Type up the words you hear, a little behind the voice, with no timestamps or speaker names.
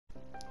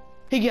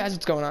Hey guys,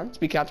 what's going on? It's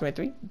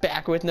BCap23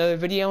 back with another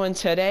video, and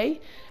today,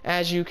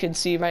 as you can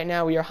see right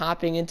now, we are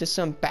hopping into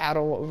some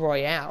Battle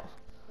Royale.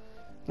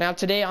 Now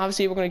today,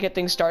 obviously, we're going to get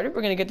things started.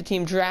 We're going to get the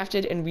team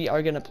drafted, and we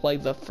are going to play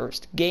the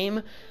first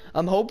game.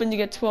 I'm hoping to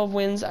get 12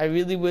 wins. I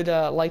really would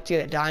like to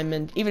get a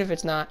diamond, even if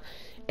it's not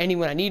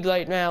anyone I need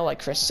right now,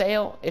 like Chris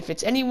Sale. If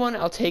it's anyone,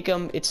 I'll take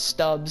them. It's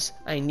Stubbs.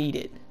 I need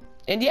it.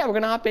 And yeah, we're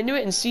going to hop into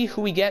it and see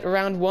who we get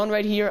round one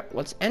right here.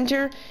 Let's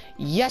enter.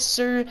 Yes,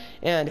 sir.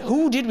 And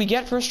who did we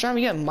get first round?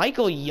 We got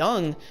Michael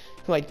Young,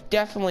 who I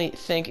definitely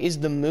think is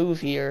the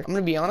move here. I'm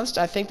going to be honest.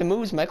 I think the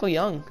move is Michael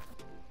Young.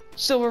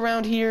 Silver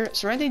round here.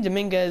 Seranthony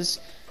Dominguez.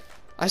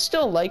 I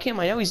still like him.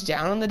 I know he's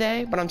down on the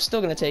day, but I'm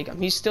still going to take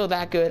him. He's still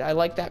that good. I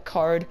like that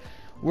card.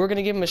 We're going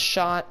to give him a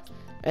shot.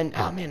 And,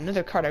 oh, man,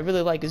 another card I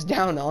really like is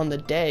down on the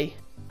day.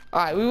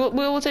 Alright, we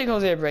will take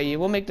Jose Abreu.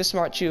 We'll make the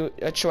smart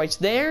choice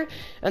there.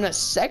 And a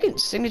second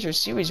signature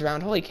series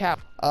round. Holy cow.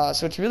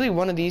 So it's really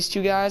one of these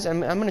two guys. I'm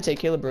going to take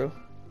Killebrew.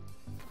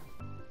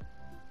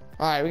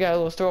 Alright, we got a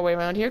little throwaway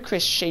round here.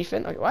 Chris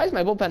Chafin. Okay, why is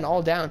my bullpen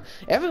all down?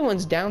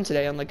 Everyone's down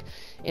today on, like,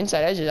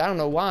 inside edges. I don't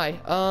know why.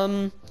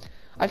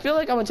 I feel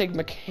like I'm going to take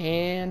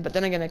McCann, but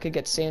then again, I could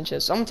get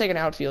Sanchez. So I'm going to take an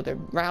outfielder.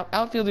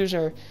 Outfielders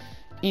are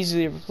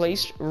easily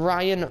replaced.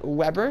 Ryan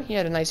Weber. He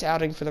had a nice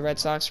outing for the Red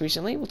Sox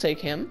recently. We'll take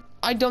him.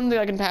 I don't think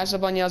I can pass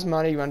up on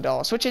Yasmani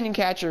Grandal. Switch inning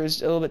catcher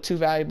is a little bit too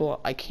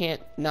valuable. I can't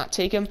not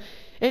take him.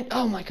 And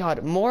oh my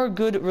god, more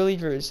good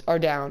relievers are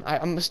down.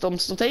 I'm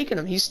still taking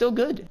him. He's still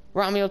good.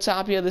 Ramiro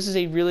Tapia, this is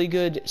a really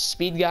good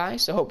speed guy,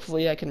 so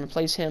hopefully I can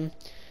replace him.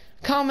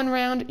 Common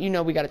round, you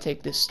know we got to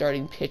take this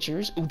starting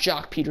pitchers. Ooh,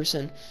 Jock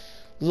Peterson.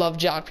 Love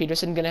Jock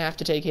Peterson. Gonna have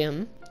to take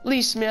him.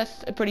 Lee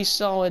Smith, a pretty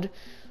solid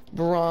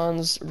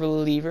bronze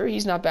reliever.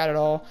 He's not bad at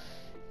all.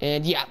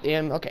 And yeah,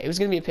 okay, it was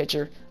going to be a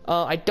pitcher.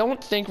 I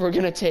don't think we're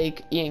going to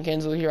take Ian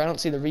Kinsler here. I don't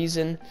see the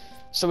reason.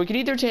 So we could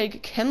either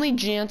take Kenley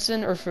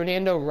Jansen or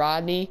Fernando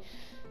Rodney.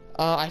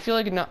 I feel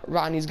like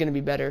Rodney's going to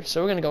be better, so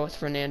we're going to go with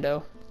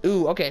Fernando.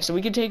 Ooh, okay, so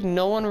we could take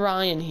Nolan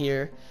Ryan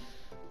here.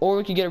 Or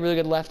we could get a really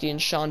good lefty in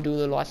Sean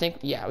Doolittle. I think,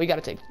 yeah, we got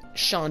to take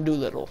Sean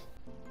Doolittle.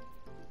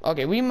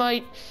 Okay, we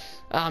might...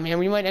 man,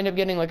 we might end up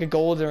getting like a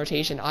gold in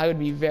rotation. I would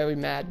be very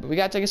mad. But we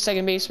got to take a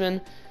second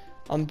baseman.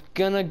 I'm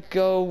gonna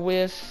go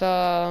with,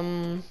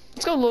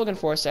 let's go Logan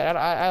Forsythe.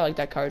 I like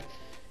that card.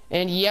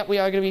 And yep, we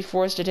are gonna be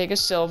forced to take a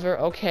silver.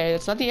 Okay,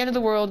 that's not the end of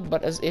the world,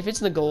 but if it's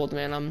the gold,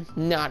 man, I'm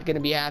not gonna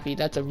be happy.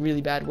 That's a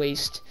really bad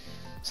waste.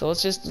 So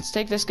let's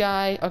take this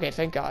guy. Okay,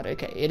 thank God.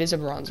 Okay, it is a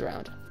bronze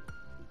round.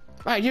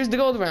 Alright, here's the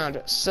gold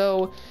round.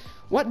 So,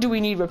 what do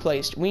we need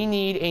replaced? We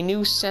need a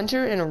new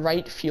center and a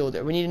right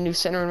fielder. We need a new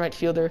center and right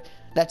fielder.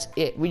 That's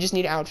it. We just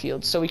need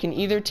outfield. So we can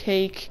either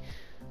take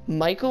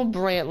Michael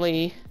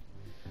Brantley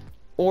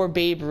or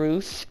Babe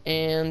Ruth,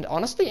 and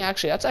honestly,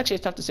 that's actually a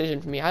tough decision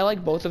for me. I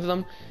like both of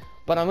them,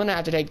 but I'm gonna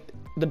have to take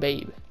the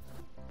Babe.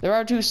 There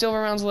are 2 silver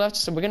rounds left,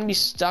 so we're gonna be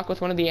stuck with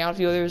one of the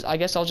outfielders. I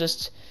guess I'll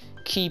just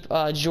keep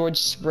George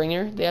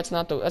Springer. That's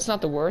not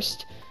the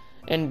worst.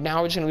 And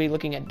now we're just gonna be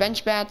looking at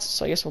bench bats.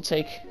 So I guess we'll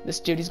take this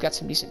dude. He's got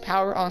some decent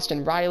power.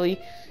 Austin Riley.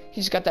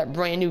 He's got that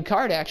brand new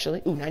card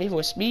actually. Ooh,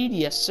 94 speed.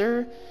 Yes,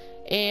 sir.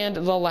 And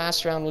the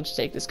last round, we'll just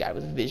take this guy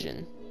with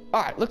vision.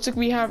 All right, looks like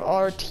we have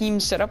our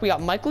team set up. We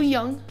got Michael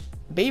Young,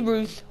 Babe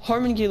Ruth,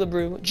 Harmon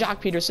Killebrew,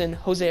 Jock Peterson,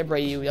 Jose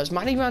Abreu,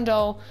 Yasmani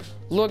Grandal,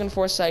 Logan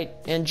Forsythe,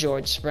 and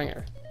George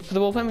Springer. For the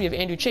bullpen, we have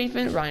Andrew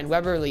Chafin, Ryan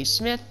Weber, Lee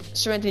Smith,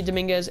 Seranthony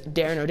Dominguez,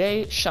 Darren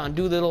O'Day, Sean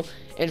Doolittle,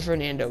 and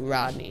Fernando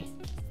Rodney.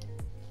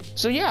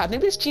 So yeah, I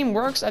think this team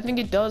works. I think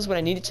it does what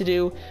I need it to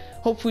do.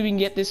 Hopefully we can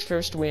get this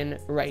first win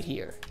right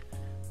here.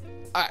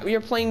 Alright, we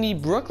are playing the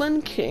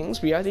Brooklyn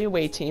Kings. We are the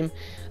away team.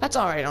 That's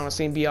alright,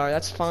 honestly, in BR.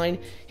 That's fine.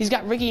 He's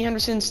got Ricky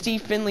Henderson,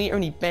 Steve Finley,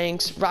 Ernie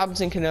Banks,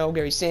 Robinson Cano,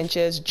 Gary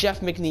Sanchez,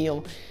 Jeff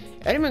McNeil,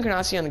 Edwin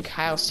Encarnacion, and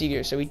Kyle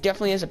Seager. So he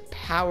definitely has a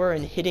power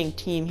and hitting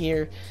team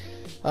here.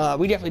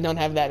 We definitely don't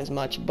have that as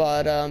much.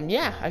 But,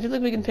 yeah, I feel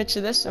like we can pitch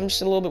to this. I'm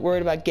just a little bit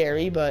worried about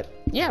Gary. But,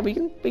 yeah, we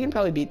can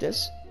probably beat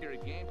this.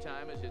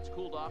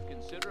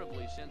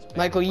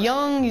 Michael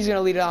Young, he's going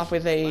to lead it off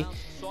with a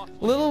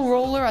little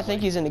roller. I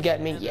think he's going to get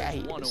me. Yeah,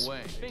 he is.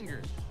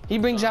 He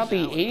brings out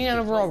the 89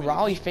 overall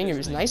Raleigh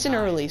Fingers nice and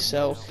early,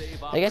 so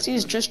I guess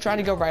he's just trying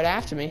to go right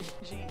after me.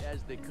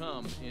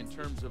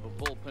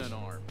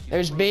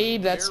 There's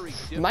Babe.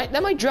 That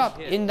might drop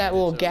in that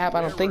little gap.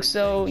 I don't think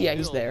so. Yeah,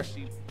 he's there.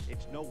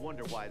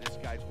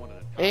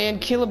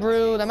 And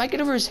Killebrew, that might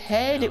get over his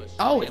head.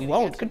 Oh, it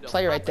won't. Good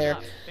play right there.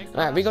 All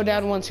right, we go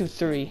down 1, 2,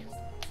 3.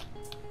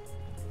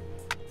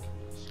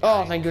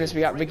 Oh, thank goodness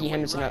we got Ricky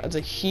Henderson out. That's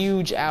a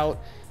huge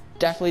out.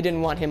 Definitely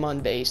didn't want him on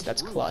base.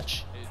 That's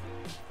clutch.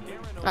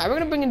 Alright, we're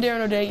going to bring in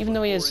Darren O'Day, even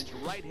though he has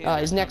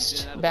his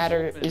next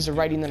batter is a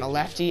righty and then a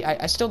lefty.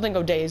 I still think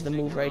O'Day is the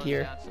move right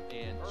here.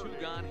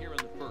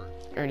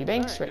 Ernie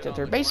Banks, right to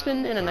third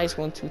baseman, and a nice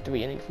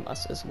 1-2-3 inning from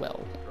us as well.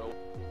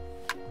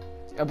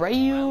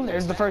 Abreu,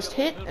 there's the first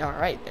hit.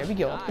 Alright, there we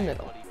go, up the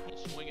middle.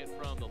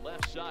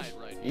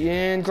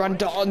 And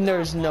Grandal,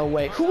 there's no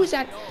way. Who was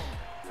that?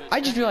 I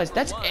just realized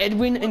that's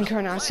Edwin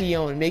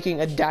Encarnacion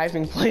making a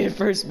diving play at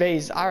first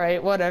base. All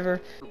right,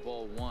 whatever.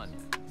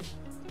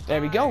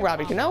 There we go,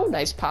 Robbie Cano.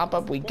 Nice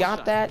pop-up. We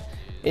got that.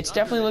 It's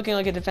definitely looking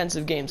like a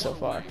defensive game so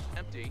far.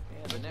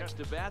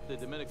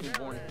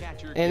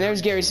 And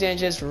there's Gary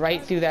Sanchez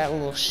right through that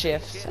little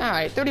shift. All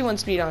right, 31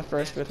 speed on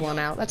first with 1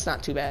 out. That's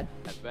not too bad.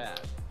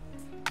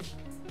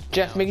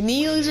 Jeff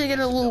McNeely's gonna get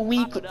a little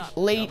weak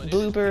late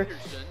blooper.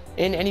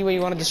 In any way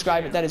you want to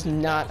describe it, that is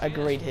not a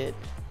great hit.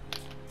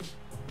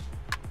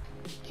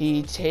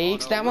 He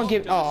takes that one.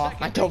 Oh,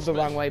 I dove the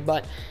wrong way,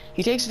 but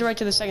he takes it right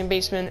to the second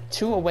baseman.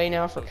 2 away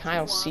now for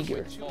Kyle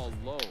Seager.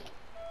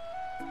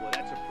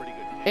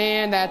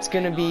 And that's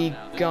going to be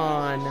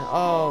gone.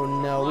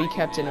 Oh, no. We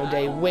kept in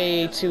O'Day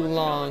way too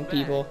long,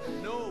 people.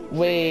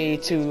 Way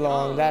too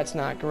long. That's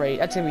not great.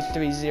 That's going to be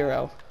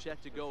 3-0.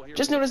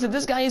 Just notice that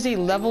this guy is a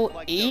level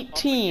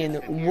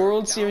 18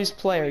 World Series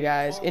player,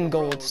 guys, in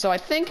gold. So I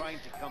think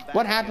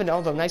what happened,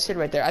 although nice hit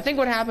right there. I think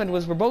what happened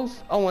was we're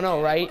both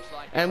 0-0, right?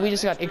 And we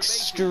just got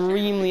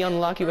extremely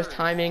unlucky with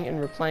timing, and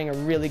we're playing a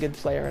really good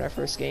player in our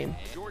first game.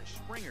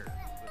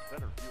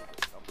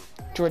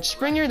 George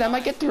Springer, that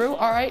might get through.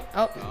 All right.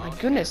 Oh, my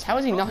goodness. How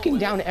is he knocking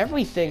down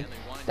everything?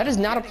 That is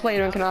not a play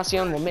that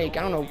Encarnacion will make.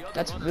 I don't know.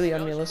 That's really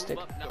unrealistic.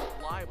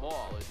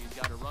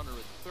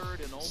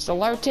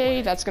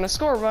 Solarte, that's going to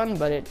score a run,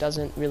 but it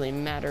doesn't really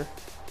matter.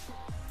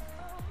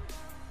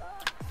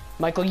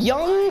 Michael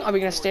Young, are we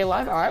going to stay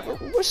alive? All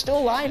right, we're still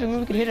alive. I mean,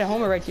 we could hit a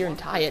homer right here and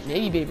tie it.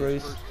 Maybe Babe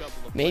Ruth.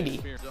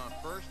 Maybe.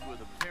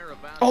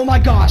 Oh my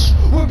gosh,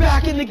 we're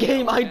back in the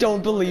game. I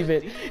don't believe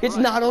it. It's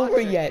not over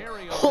yet.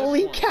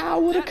 Holy cow,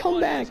 what a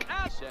comeback.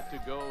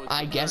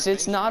 I guess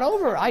it's not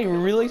over. I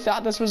really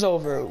thought this was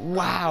over.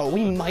 Wow,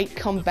 we might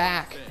come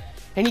back.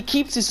 And he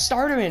keeps his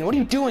starter in. What are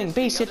you doing?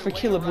 Base hit for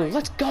Killebrew.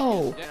 Let's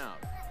go.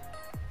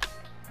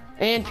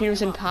 And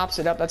Peterson pops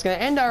it up. That's going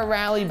to end our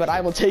rally, but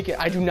I will take it.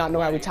 I do not know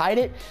how we tied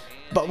it,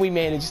 but we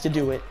managed to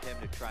do it.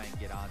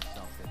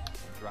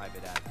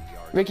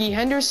 Ricky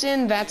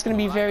Henderson, that's going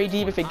to be very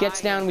deep. If it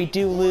gets down, we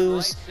do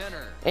lose.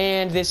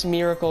 And this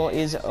miracle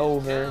is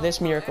over.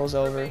 This miracle's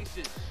over.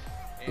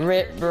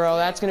 Rip, bro,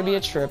 that's going to be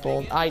a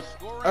triple.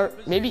 Or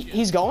maybe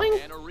he's going?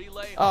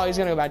 Oh, he's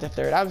going to go back to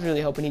third. I was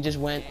really hoping he just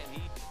went.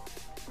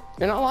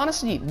 In all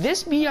honesty,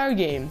 this BR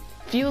game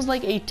feels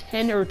like a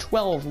 10 or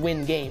 12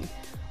 win game.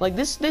 Like,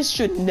 this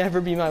should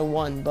never be my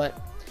one, but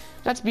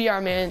that's BR,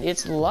 man.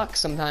 It's luck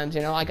sometimes,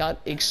 you know. I got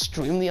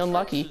extremely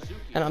unlucky,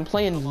 and I'm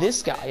playing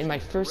this guy in my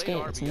first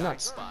game. It's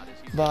nuts.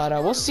 But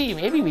we'll see.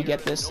 Maybe we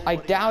get this. I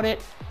doubt it,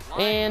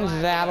 and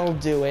that'll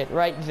do it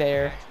right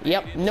there.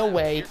 Yep, no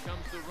way.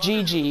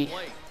 GG.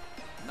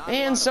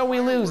 And so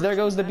we lose. There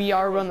goes the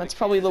BR run. That's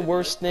probably the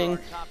worst thing.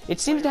 It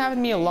seems to happen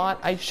to me a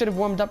lot. I should have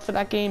warmed up for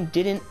that game.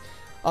 Didn't.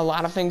 A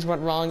lot of things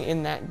went wrong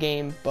in that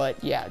game,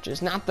 but yeah,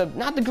 just not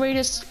the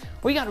greatest.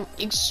 We got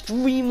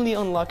extremely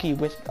unlucky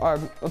with our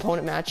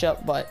opponent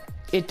matchup, but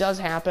it does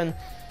happen.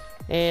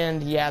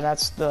 And yeah,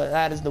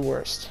 that is the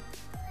worst.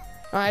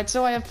 All right,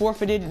 so I have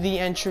forfeited the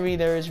entry.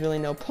 There is really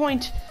no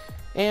point.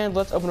 And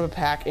let's open up a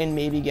pack and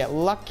maybe get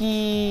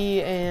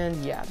lucky.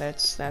 And yeah,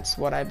 that's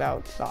what I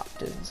about thought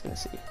I was gonna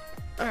see.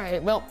 All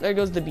right, well, there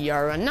goes the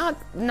BR run. Not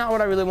what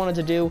I really wanted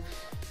to do.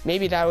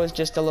 Maybe that was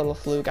just a little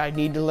fluke. I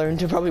need to learn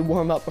to probably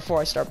warm up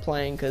before I start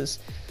playing, because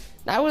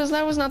that was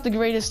not the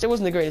greatest. It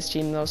wasn't the greatest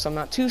team though, so I'm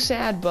not too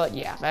sad. But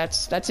yeah,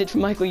 that's it for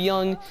Michael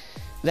Young.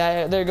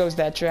 There goes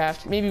that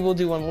draft. Maybe we'll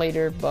do one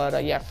later,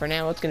 but yeah, for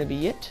now it's gonna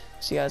be it.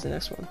 See you guys in the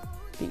next one.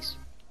 Peace.